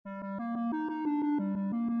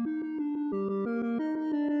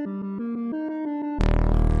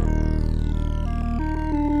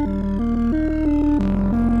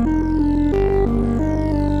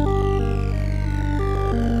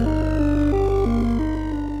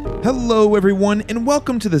Hello, everyone, and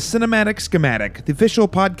welcome to the Cinematic Schematic, the official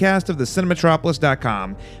podcast of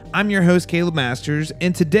thecinematropolis.com. I'm your host, Caleb Masters,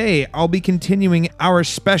 and today I'll be continuing our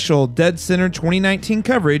special deadCenter 2019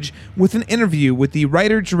 coverage with an interview with the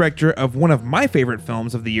writer-director of one of my favorite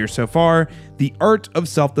films of the year so far, The Art of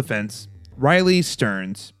Self-Defense, Riley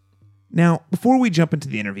Stearns. Now, before we jump into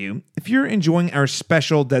the interview, if you're enjoying our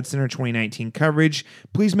special deadCenter 2019 coverage,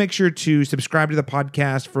 please make sure to subscribe to the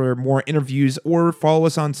podcast for more interviews or follow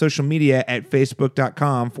us on social media at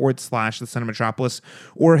facebook.com/thecinematropolis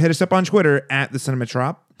or hit us up on Twitter at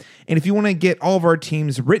thecinematrop. And if you want to get all of our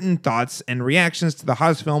team's written thoughts and reactions to the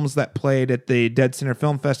hottest films that played at the deadCenter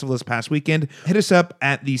Film Festival this past weekend, hit us up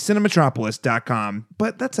at thecinematropolis.com.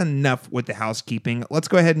 But that's enough with the housekeeping. Let's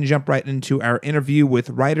go ahead and jump right into our interview with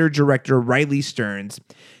writer-director Riley Stearns.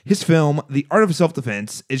 His film, The Art of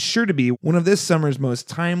Self-Defense, is sure to be one of this summer's most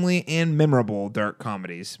timely and memorable dark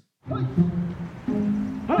comedies.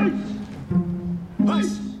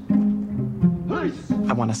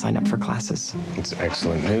 I want to sign up for classes. It's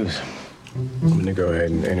excellent news. I'm going to go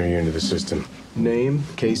ahead and enter you into the system. Name,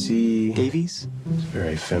 Casey... Davies? It's a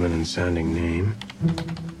very feminine sounding name.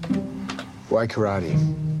 Why karate?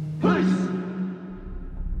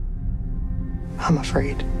 I'm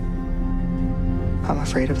afraid. I'm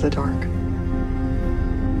afraid of the dark.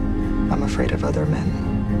 I'm afraid of other men.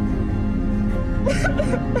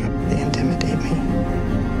 They intimidate me.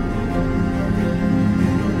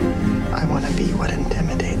 I want to be what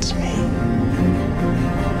intimidates me.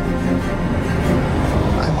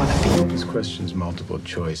 I want to be... This question's multiple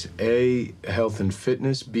choice. A, health and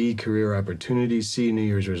fitness. B, career opportunities. C, New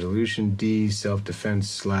Year's resolution. D,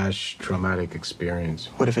 self-defense/traumatic experience.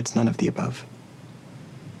 What if it's none of the above?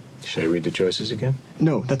 Should I read the choices again?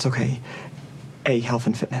 No, that's okay. A, health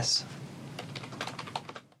and fitness.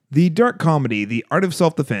 The dark comedy, The Art of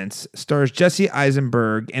Self-Defense, stars Jesse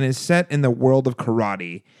Eisenberg and is set in the world of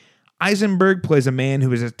karate. Eisenberg plays a man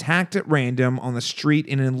who is attacked at random on the street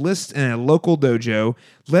and enlists in a local dojo,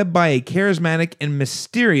 led by a charismatic and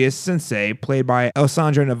mysterious sensei played by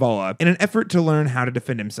Alessandro Nivola, in an effort to learn how to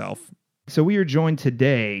defend himself. So we are joined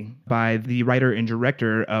today by the writer and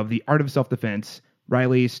director of The Art of Self-Defense,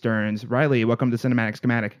 Riley Stearns. Riley, welcome to Cinematic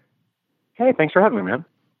Schematic. Hey, thanks for having me, man.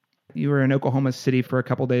 You were in Oklahoma City for a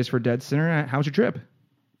couple days for deadCenter. How was your trip?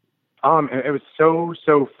 It was so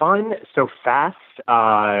fun, so fast.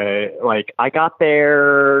 I got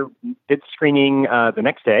there, did screening the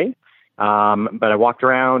next day, but I walked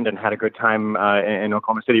around and had a good time in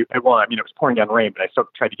Oklahoma City. Well, I mean, it was pouring down rain, but I still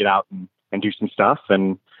tried to get out and do some stuff.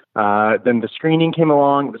 And then the screening came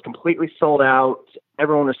along. It was completely sold out.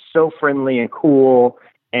 Everyone was so friendly and cool.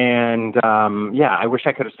 And I wish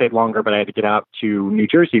I could have stayed longer, but I had to get out to New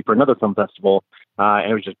Jersey for another film festival. And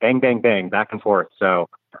it was just bang, bang, bang, back and forth. So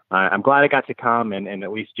I'm glad I got to come and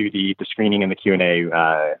at least do the screening and the Q&A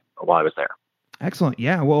while I was there. Excellent.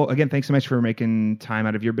 Yeah. Well, again, thanks so much for making time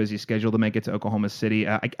out of your busy schedule to make it to Oklahoma City.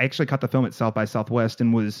 I actually caught the film at South by Southwest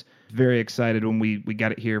and was very excited when we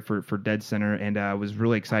got it here for deadCenter, and I was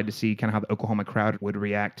really excited to see kind of how the Oklahoma crowd would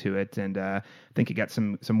react to it, and I think it got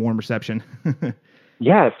some warm reception.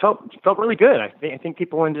 Yeah, it felt really good. I think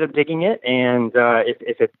people ended up digging it, and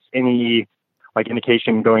if it's any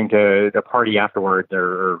indication, going to the party afterwards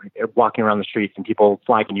or walking around the streets and people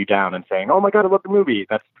flagging you down and saying, "Oh my God, I love the movie."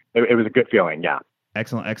 It was a good feeling. Yeah.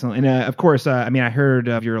 Excellent. And of course, I heard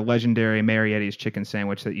of your legendary Marietta's chicken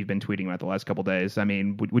sandwich that you've been tweeting about the last couple of days. I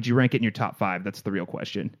mean, would you rank it in your top 5? That's the real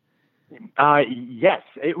question. Yes,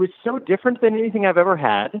 it was so different than anything I've ever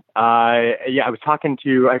had. I was talking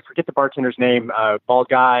to, I forget the bartender's name, bald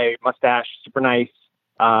guy, mustache, super nice.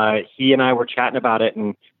 He and I were chatting about it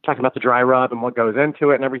and talking about the dry rub and what goes into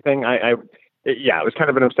it and everything. It was kind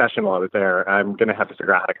of an obsession while I was there. I'm going to have to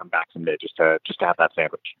figure out how to come back someday just to have that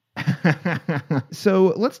sandwich.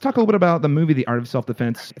 So let's talk a little bit about the movie, The Art of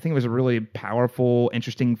Self-Defense. I think it was a really powerful,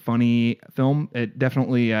 interesting, funny film. It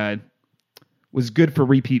definitely was good for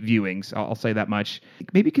repeat viewings. I'll say that much.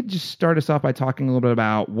 Maybe you could just start us off by talking a little bit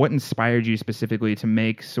about what inspired you specifically to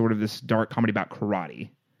make sort of this dark comedy about karate.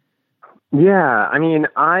 Yeah, I mean,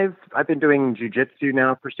 I've been doing jiu-jitsu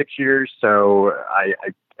now for 6 years, so I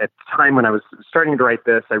at the time when I was starting to write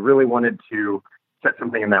this, I really wanted to set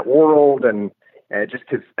something in that world, and just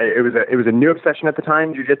because it was a new obsession at the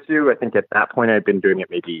time, jiu-jitsu. I think at that point I'd been doing it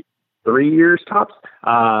maybe 3 years tops,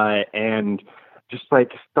 and just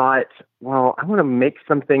thought, well, I want to make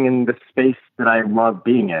something in the space that I love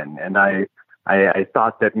being in, and I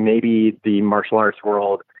thought that maybe the martial arts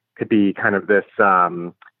world could be kind of this.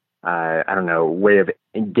 Way of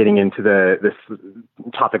getting into this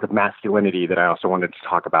topic of masculinity that I also wanted to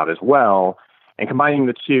talk about as well, and combining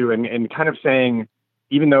the two and kind of saying,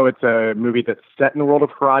 even though it's a movie that's set in the world of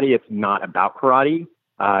karate, it's not about karate.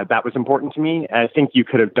 That was important to me. I think you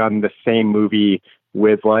could have done the same movie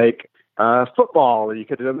with like football, or you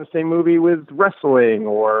could have done the same movie with wrestling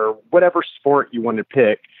or whatever sport you wanted to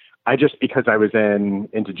pick. Because I was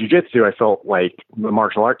into jiu-jitsu, I felt like the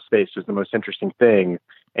martial arts space was the most interesting thing.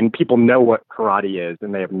 And people know what karate is,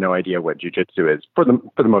 and they have no idea what jiu-jitsu is for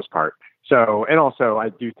the most part. So, and also I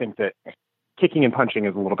do think that kicking and punching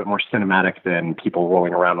is a little bit more cinematic than people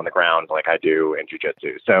rolling around on the ground like I do in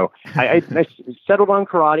jiu-jitsu. So I settled on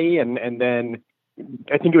karate, and then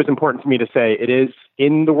I think it was important to me to say it is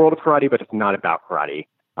in the world of karate, but it's not about karate.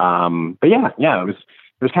 But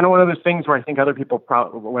it was kind of one of those things where I think other people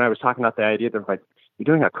when I was talking about the idea, they're like, "You're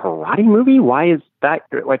doing a karate movie? Why is that?"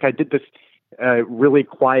 Like I did this really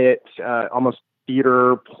quiet, almost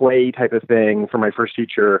theater play type of thing for my first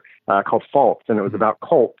feature called Faults, and it was about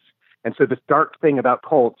cults. And so this dark thing about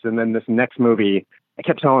cults, and then this next movie, I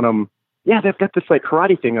kept telling them, "Yeah, they've got this like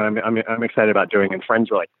karate thing that I'm excited about doing." And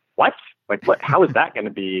friends were like, "What? Like what? How is that going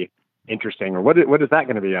to be interesting? Or what is that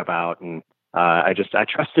going to be about?" And I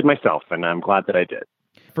trusted myself, and I'm glad that I did.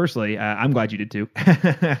 Firstly, I'm glad you did too,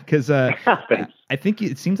 because I think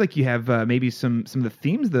it seems like you have maybe some of the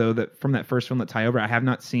themes though that from that first film that tie over. I have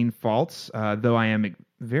not seen Faults, though I am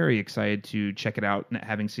very excited to check it out,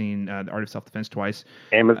 having seen The Art of Self-Defense twice.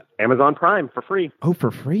 Amazon Prime for free. Oh,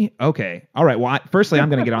 for free? Okay. All right. Well, firstly, I'm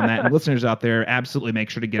going to get on that. And listeners out there, absolutely make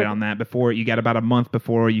sure to get on that before you got about a month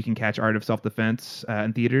before you can catch Art of Self-Defense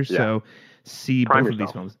in theaters. Yeah. So see Prime both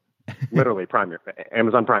yourself. of these films. Literally,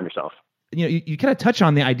 Amazon Prime yourself. You know, you kind of touch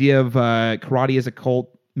on the idea of karate as a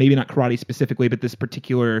cult, maybe not karate specifically, but this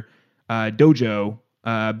particular dojo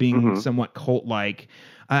being somewhat cult-like.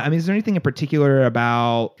 I mean, is there anything in particular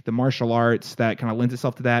about the martial arts that kind of lends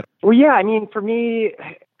itself to that? Well, yeah. I mean, for me,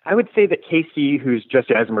 I would say that Casey, who's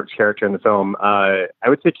Jesse Eisenberg's character in the film, I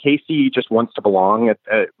would say Casey just wants to belong.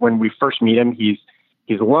 When we first meet him, he's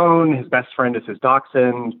alone. His best friend is his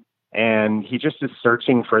dachshund. And he just is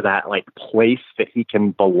searching for that like place that he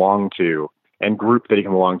can belong to and group that he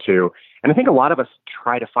can belong to. And I think a lot of us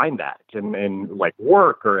try to find that in like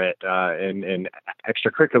work or in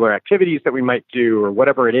extracurricular activities that we might do or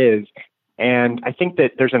whatever it is. And I think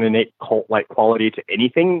that there's an innate cult-like quality to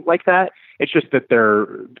anything like that. It's just that their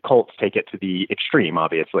cults take it to the extreme,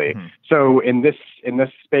 obviously. Mm-hmm. So in this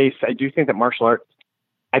space, I do think that martial arts,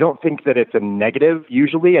 I don't think that it's a negative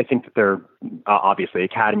usually. I think that there are obviously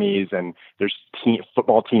academies and there's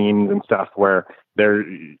football teams and stuff where they're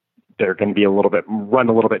going to be run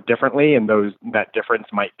a little bit differently, and that difference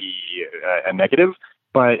might be a negative.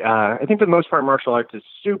 But I think for the most part, martial arts is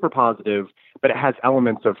super positive, but it has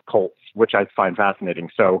elements of cults, which I find fascinating.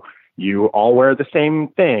 So you all wear the same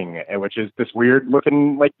thing, which is this weird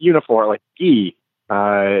looking like uniform, like gi.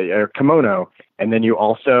 Or kimono, and then you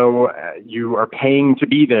also you are paying to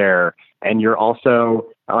be there, and you're also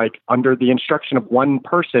like under the instruction of one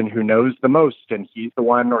person who knows the most, and he's the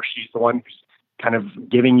one or she's the one who's kind of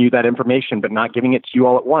giving you that information, but not giving it to you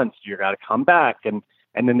all at once. You got to come back, and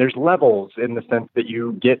then there's levels in the sense that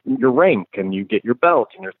you get your rank and you get your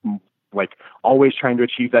belt, and you're like always trying to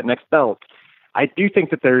achieve that next belt. I do think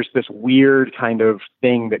that there's this weird kind of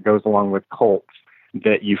thing that goes along with cults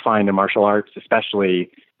that you find in martial arts, especially,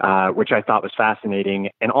 which I thought was fascinating,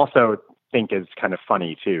 and also think is kind of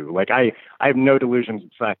funny too. Like I have no delusions of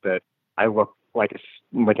the fact that I look like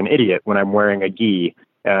an idiot when I'm wearing a gi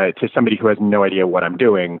to somebody who has no idea what I'm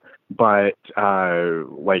doing. But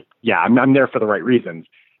I'm there for the right reasons.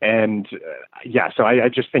 And so I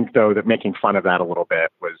just think though that making fun of that a little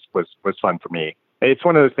bit was fun for me. It's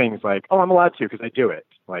one of those things like, oh, I'm allowed to because I do it.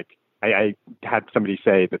 Like I had somebody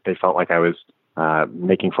say that they felt like I was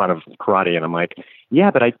making fun of karate, and I'm like, yeah,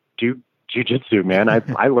 but I do jiu-jitsu, man.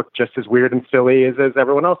 I look just as weird and silly as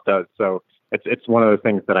everyone else does. So it's one of those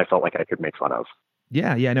things that I felt like I could make fun of.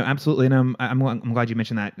 Yeah, no, absolutely, and I'm glad you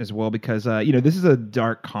mentioned that as well, because this is a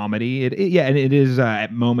dark comedy. And it is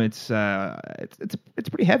at moments it's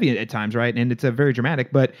pretty heavy at times, right? And it's a very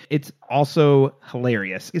dramatic, but it's also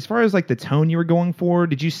hilarious. As far as like the tone you were going for,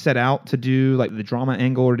 did you set out to do like the drama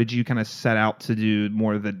angle, or did you kind of set out to do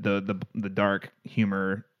more of the dark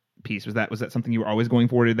humor piece? Was that something you were always going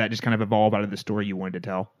for? Or did that just kind of evolve out of the story you wanted to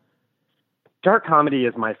tell? Dark comedy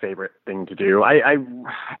is my favorite thing to do. I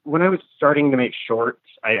when I was starting to make shorts,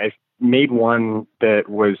 I made one that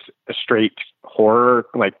was a straight horror,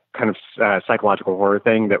 like kind of psychological horror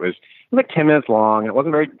thing that was like 10 minutes long. It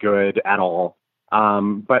wasn't very good at all.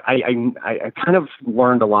 But I kind of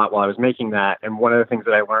learned a lot while I was making that. And one of the things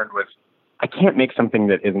that I learned was I can't make something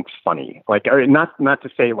that isn't funny. Like, or not to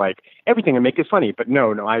say like everything I make is funny, but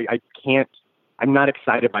no, I can't. I'm not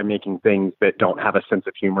excited by making things that don't have a sense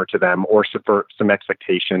of humor to them or subvert some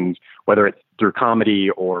expectations, whether it's through comedy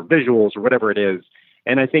or visuals or whatever it is.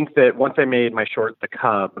 And I think that once I made my short, The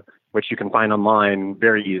Cub, which you can find online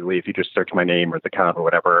very easily if you just search my name or The Cub or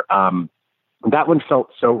whatever, that one felt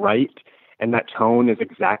so right. And that tone is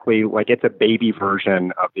exactly like it's a baby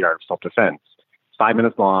version of The Art of Self-Defense. It's 5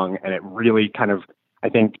 minutes long, and it really kind of, I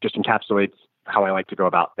think, just encapsulates how I like to go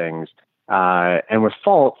about things. And with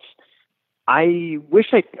Faults, I wish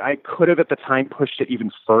I could have at the time pushed it even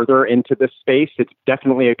further into this space. It's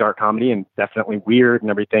definitely a dark comedy and definitely weird and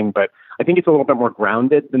everything, but I think it's a little bit more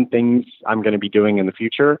grounded than things I'm going to be doing in the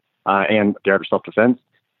future and The Art of Self-Defense.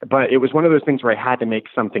 But it was one of those things where I had to make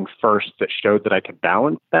something first that showed that I could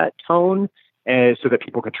balance that tone so that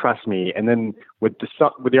people could trust me. And then with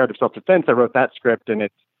The Art of Self-Defense, I wrote that script, and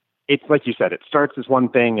it's like you said, it starts as one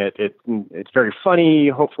thing. It's very funny,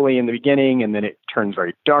 hopefully, in the beginning, and then it turns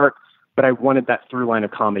very dark. But I wanted that through line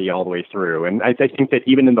of comedy all the way through. And I think that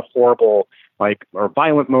even in the horrible, or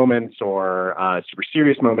violent moments or super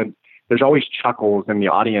serious moments, there's always chuckles in the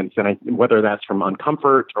audience. And whether that's from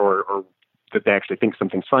uncomfort or that they actually think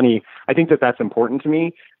something's funny, I think that that's important to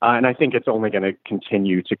me. And I think it's only going to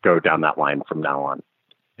continue to go down that line from now on.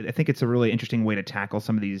 I think it's a really interesting way to tackle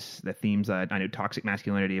some of the themes. I know toxic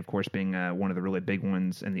masculinity, of course, being one of the really big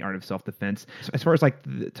ones in The Art of Self-Defense. So as far as like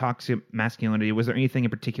the toxic masculinity, was there anything in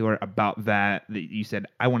particular about that you said,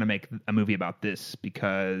 I want to make a movie about this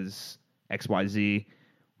because X, Y, Z?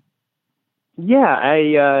 Yeah,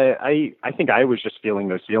 I think I was just feeling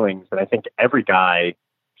those feelings, and I think every guy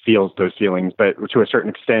feels those feelings, but to a certain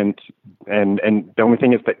extent. And the only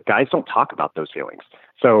thing is that guys don't talk about those feelings.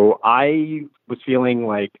 So I was feeling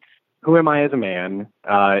like, who am I as a man?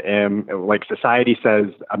 Like society says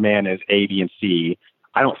a man is A, B, and C.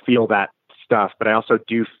 I don't feel that stuff, but I also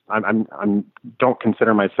do. Don't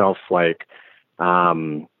consider myself like, I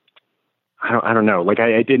don't know. Like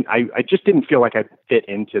I just didn't feel like I fit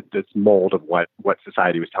into this mold of what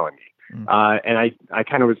society was telling me. And I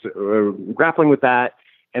kind of was grappling with that.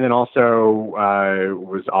 And then also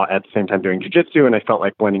was at the same time doing jiu-jitsu, and I felt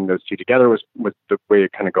like blending those two together was the way to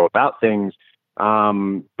kind of go about things.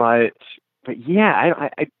 But yeah,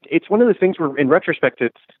 it's one of those things where in retrospect,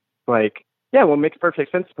 it's like, yeah, well, it makes perfect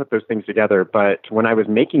sense to put those things together. But when I was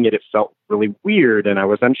making it, it felt really weird, and I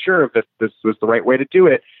was unsure if this was the right way to do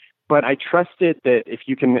it. But I trusted that if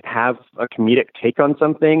you can have a comedic take on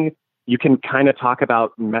something, you can kind of talk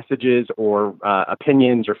about messages or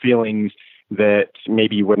opinions or feelings that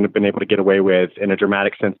maybe you wouldn't have been able to get away with in a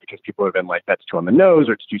dramatic sense because people have been like, that's too on the nose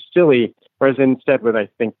or it's too silly. Whereas instead with, I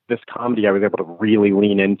think, this comedy, I was able to really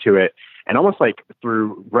lean into it and almost like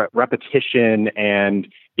through repetition and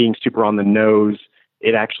being super on the nose,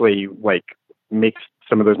 it actually like makes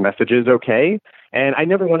some of those messages okay. And I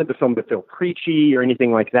never wanted the film to feel preachy or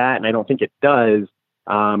anything like that. And I don't think it does.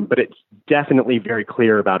 But it's definitely very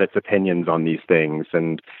clear about its opinions on these things.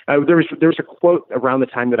 And there was a quote around the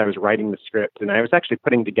time that I was writing the script, and I was actually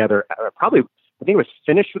putting together I think it was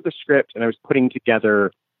finished with the script, and I was putting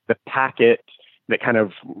together the packet that kind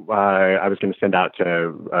of I was going to send out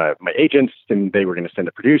to my agents, and they were going to send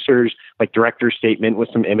to producers, like director's statement with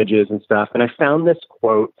some images and stuff. And I found this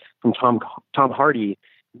quote from Tom Hardy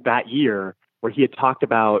that year where he had talked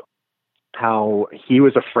about how he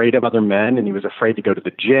was afraid of other men and he was afraid to go to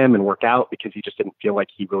the gym and work out because he just didn't feel like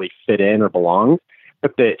he really fit in or belonged,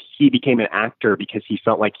 but that he became an actor because he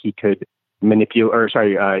felt like he could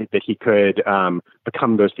that he could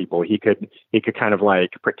become those people. He could kind of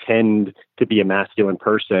like pretend to be a masculine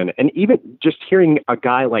person. And even just hearing a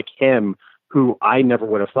guy like him, who I never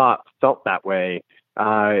would have thought felt that way,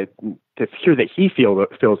 to hear that he feels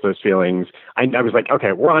those feelings, I was like,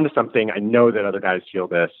 okay, we're onto something. I know that other guys feel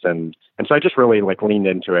this, and so I just really like leaned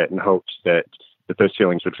into it and hoped that those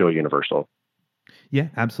feelings would feel universal. Yeah,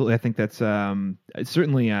 absolutely. I think that's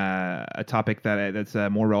certainly a topic that's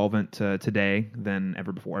more relevant today than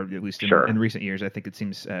ever before, at least in recent years. I think it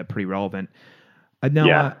seems pretty relevant.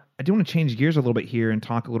 Now, I do want to change gears a little bit here and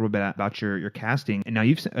talk a little bit about your casting. And now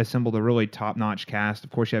you've assembled a really top-notch cast.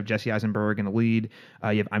 Of course, you have Jesse Eisenberg in the lead.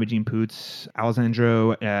 You have Imogen Poots,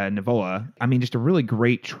 Alessandro Nivola. I mean, just a really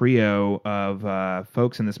great trio of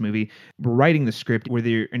folks in this movie. Writing the script, were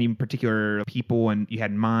there any particular people you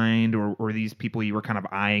had in mind, or were these people you were kind of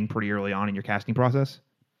eyeing pretty early on in your casting process?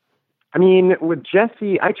 I mean, with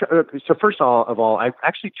Jesse, so first of all, I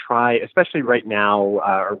actually try, especially right now,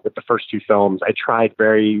 or with the first two films, I tried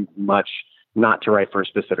very much not to write for a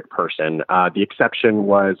specific person. The exception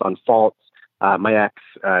was on Faults. My ex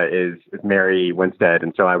is Mary Winstead,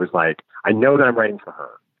 and so I was like, I know that I'm writing for her.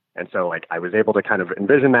 And so like I was able to kind of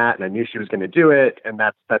envision that, and I knew she was going to do it, and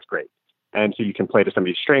that's great. And so you can play to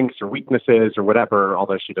somebody's strengths or weaknesses or whatever,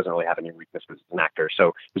 although she doesn't really have any weaknesses as an actor.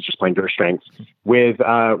 So it's just playing to her strengths. With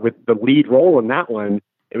the lead role in that one,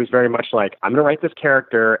 it was very much like, I'm going to write this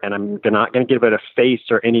character and I'm not going to give it a face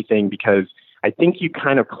or anything, because I think you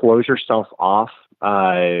kind of close yourself off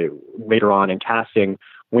later on in casting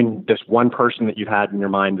when this one person that you've had in your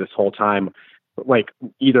mind this whole time, like,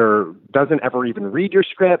 either doesn't ever even read your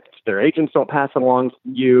script, their agents don't pass it along to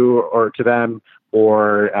you or to them,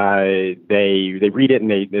 or they read it and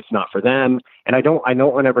it's not for them. And I don't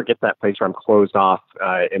want to ever get that place where I'm closed off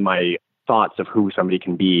in my thoughts of who somebody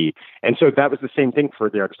can be. And so that was the same thing for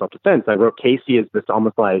The Art of Self-Defense. I wrote Casey as this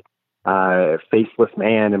almost like faceless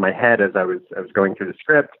man in my head as I was going through the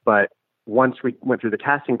script. But once we went through the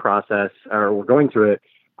casting process, or we're going through it,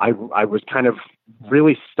 I was kind of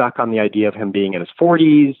really stuck on the idea of him being in his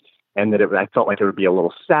 40s, and that I felt like it would be a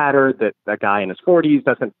little sadder that that guy in his 40s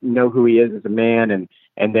doesn't know who he is as a man.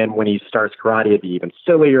 And then when he starts karate, it'd be even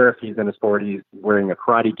sillier if he's in his 40s wearing a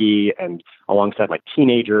karate gi and alongside like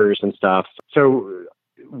teenagers and stuff. So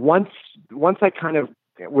once I kind of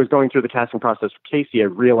was going through the casting process for Casey, I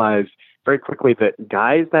realized very quickly that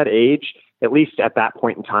guys that age, at least at that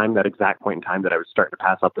point in time, that exact point in time that I was starting to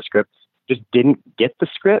pass off the script, just didn't get the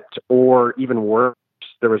script, or even worse,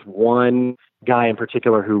 there was one guy in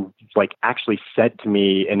particular who like actually said to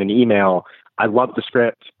me in an email, I love the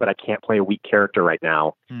script, but I can't play a weak character right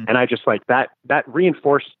now. And I just like that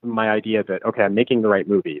reinforced my idea that, okay, I'm making the right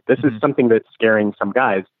movie. This is something that's scaring some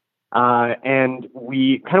guys. And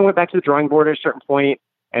we kind of went back to the drawing board at a certain point,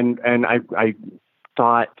 and I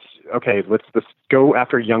thought, okay, let's go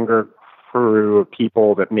after younger crew of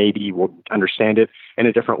people that maybe will understand it in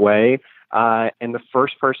a different way. And the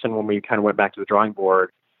first person, when we kind of went back to the drawing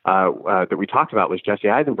board, that we talked about was Jesse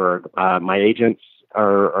Eisenberg. My agents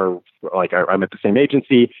are like, I'm at the same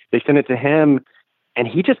agency. They sent it to him and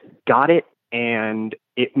he just got it, and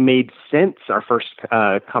it made sense. Our first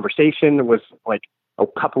conversation was like I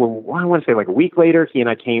want to say like a week later. He and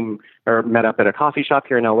I met up at a coffee shop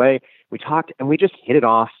here in LA. We talked and we just hit it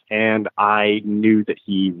off, and I knew that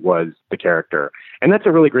he was the character. And that's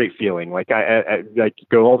a really great feeling. Like I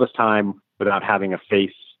go all this time without having a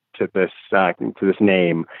face to this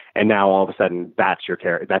name, and now all of a sudden that's your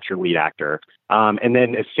character, that's your lead actor. And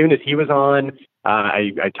then as soon as he was on,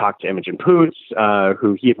 I talked to Imogen Poots,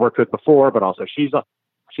 who he had worked with before, but also she's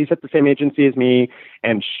at the same agency as me,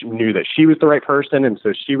 and she knew that she was the right person, and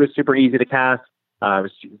so she was super easy to cast. I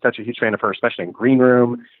was such a huge fan of her, especially in Green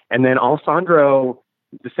Room. And then Alessandro,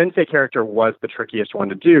 the sensei character, was the trickiest one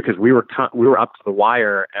to do because we were up to the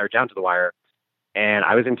wire, or down to the wire. And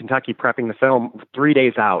I was in Kentucky prepping the film. 3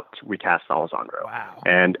 days out, we cast Alessandro. Wow.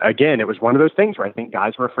 And again, it was one of those things where I think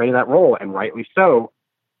guys were afraid of that role, and rightly so,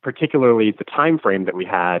 particularly the time frame that we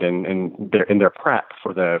had in their prep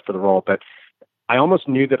for the role. But I almost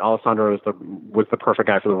knew that Alessandro was the perfect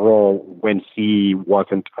guy for the role when he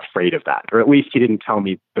wasn't afraid of that, or at least he didn't tell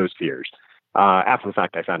me those fears. After the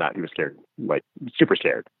fact, I found out he was scared, like super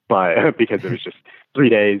scared, but because it was just 3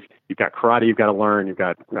 days. You've got karate, you've got to learn, you've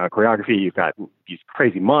got choreography, you've got these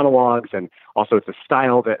crazy monologues, and also it's a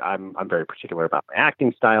style that I'm very particular about, my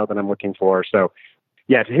acting style that I'm looking for. So,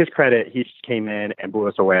 yeah, to his credit, he just came in and blew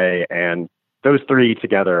us away, and those three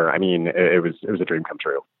together, I mean, it was a dream come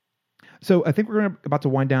true. So I think we're about to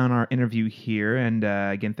wind down our interview here. And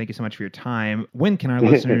again, thank you so much for your time. When can our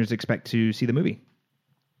listeners expect to see the movie?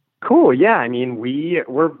 Cool. Yeah. I mean,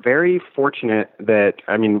 we're very fortunate that,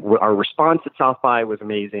 our response at South by was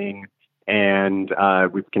amazing. And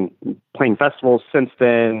we've been playing festivals since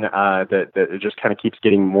then that it just kind of keeps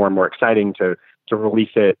getting more and more exciting to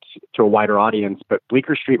release it to a wider audience. But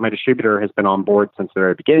Bleecker Street, my distributor, has been on board since the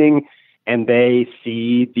very beginning. And they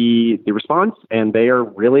see the response, and they are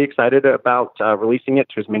really excited about releasing it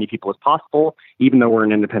to as many people as possible, even though we're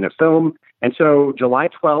an independent film. And so July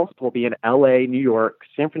 12th will be in LA, New York,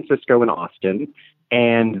 San Francisco, and Austin.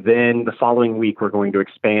 And then the following week, we're going to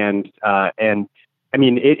expand. And I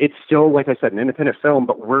mean, it's still, like I said, an independent film,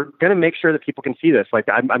 but we're going to make sure that people can see this. Like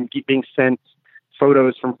I'm being sent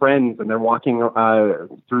photos from friends, and they're walking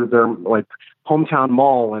through their like hometown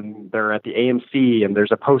mall, and they're at the AMC, and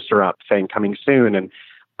there's a poster up saying coming soon. And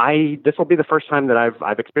this will be the first time that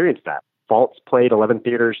I've experienced that. Vault's played 11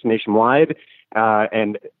 theaters nationwide,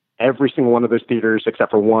 and every single one of those theaters,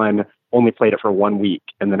 except for one, only played it for 1 week,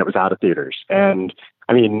 and then it was out of theaters. And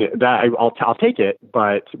I mean, that I'll take it,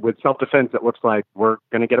 but with Self-Defense, it looks like we're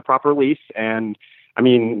going to get a proper release. And I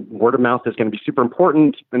mean, word of mouth is going to be super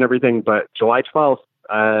important and everything, but July 12th,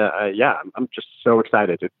 I'm just so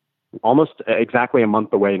excited. It's almost exactly a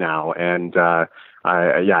month away now. And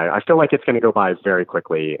I feel like it's going to go by very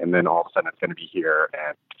quickly, and then all of a sudden it's going to be here.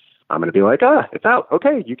 And I'm going to be like, it's out.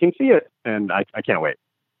 Okay, you can see it. And I can't wait.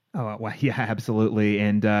 Oh, well, yeah, absolutely.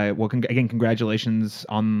 And again, congratulations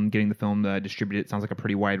on getting the film distributed. It sounds like a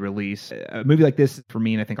pretty wide release. A movie like this, for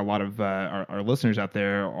me, and I think a lot of our listeners out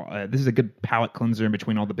there, this is a good palate cleanser in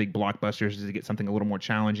between all the big blockbusters to get something a little more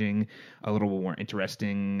challenging, a little more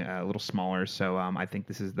interesting, a little smaller. So I think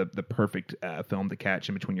this is the perfect film to catch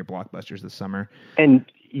in between your blockbusters this summer. And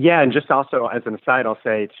yeah, and just also as an aside, I'll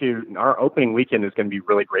say, too, our opening weekend is going to be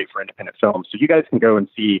really great for independent films. So you guys can go and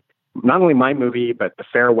see not only my movie, but The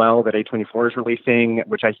Farewell that A24 is releasing,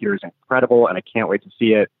 which I hear is incredible, and I can't wait to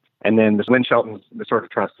see it. And then there's Lynn Shelton's The Sword of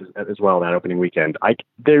Trust as well that opening weekend.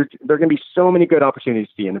 There are going to be so many good opportunities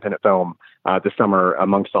to see independent film this summer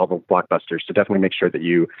amongst all the blockbusters. So definitely make sure that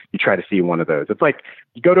you try to see one of those. It's like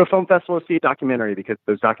you go to a film festival to see a documentary because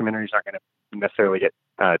those documentaries aren't going to necessarily get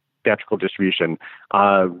theatrical distribution.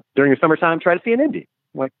 During the summertime, try to see an indie.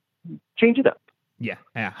 Like, change it up. Yeah,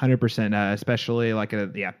 100%. Especially like go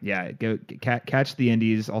catch the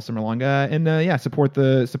indies all summer long, and support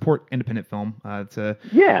independent film. We're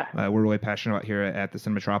really passionate about here at the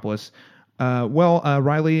Cinemetropolis.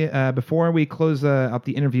 Riley, before we close out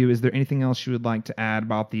the interview, is there anything else you would like to add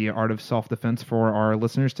about the art of self-defense for our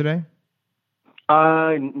listeners today?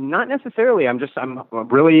 Not necessarily. I'm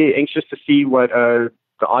really anxious to see what the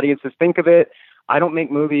audiences think of it. I don't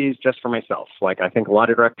make movies just for myself. Like, I think a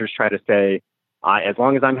lot of directors try to say, as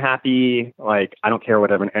long as I'm happy, like, I don't care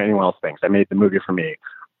what anyone else thinks. I made the movie for me.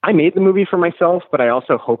 I made the movie for myself, but I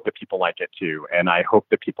also hope that people like it too. And I hope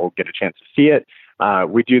that people get a chance to see it.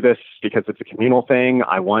 We do this because it's a communal thing.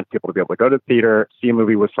 I want people to be able to go to the theater, see a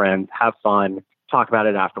movie with friends, have fun, talk about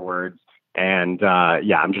it afterwards. And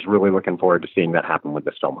I'm just really looking forward to seeing that happen with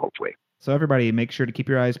this film, hopefully. So everybody, make sure to keep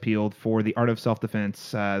your eyes peeled for The Art of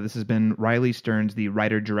Self-Defense. This has been Riley Stearns, the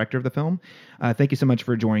writer-director of the film. Thank you so much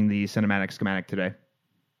for joining the Cinematic Schematic today.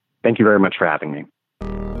 Thank you very much for having me.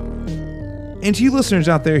 And to you listeners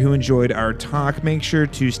out there who enjoyed our talk, make sure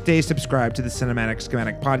to stay subscribed to the Cinematic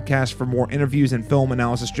Schematic podcast for more interviews and film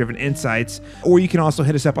analysis-driven insights. Or you can also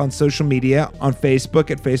hit us up on social media, on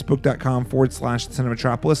Facebook at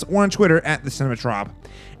facebook.com/Cinematropolis, or on Twitter at the Cinematrop.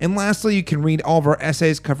 And lastly, you can read all of our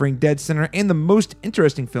essays covering deadCenter and the most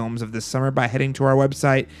interesting films of this summer by heading to our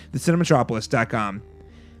website, thecinematropolis.com.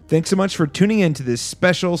 Thanks so much for tuning in to this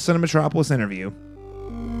special Cinematropolis interview.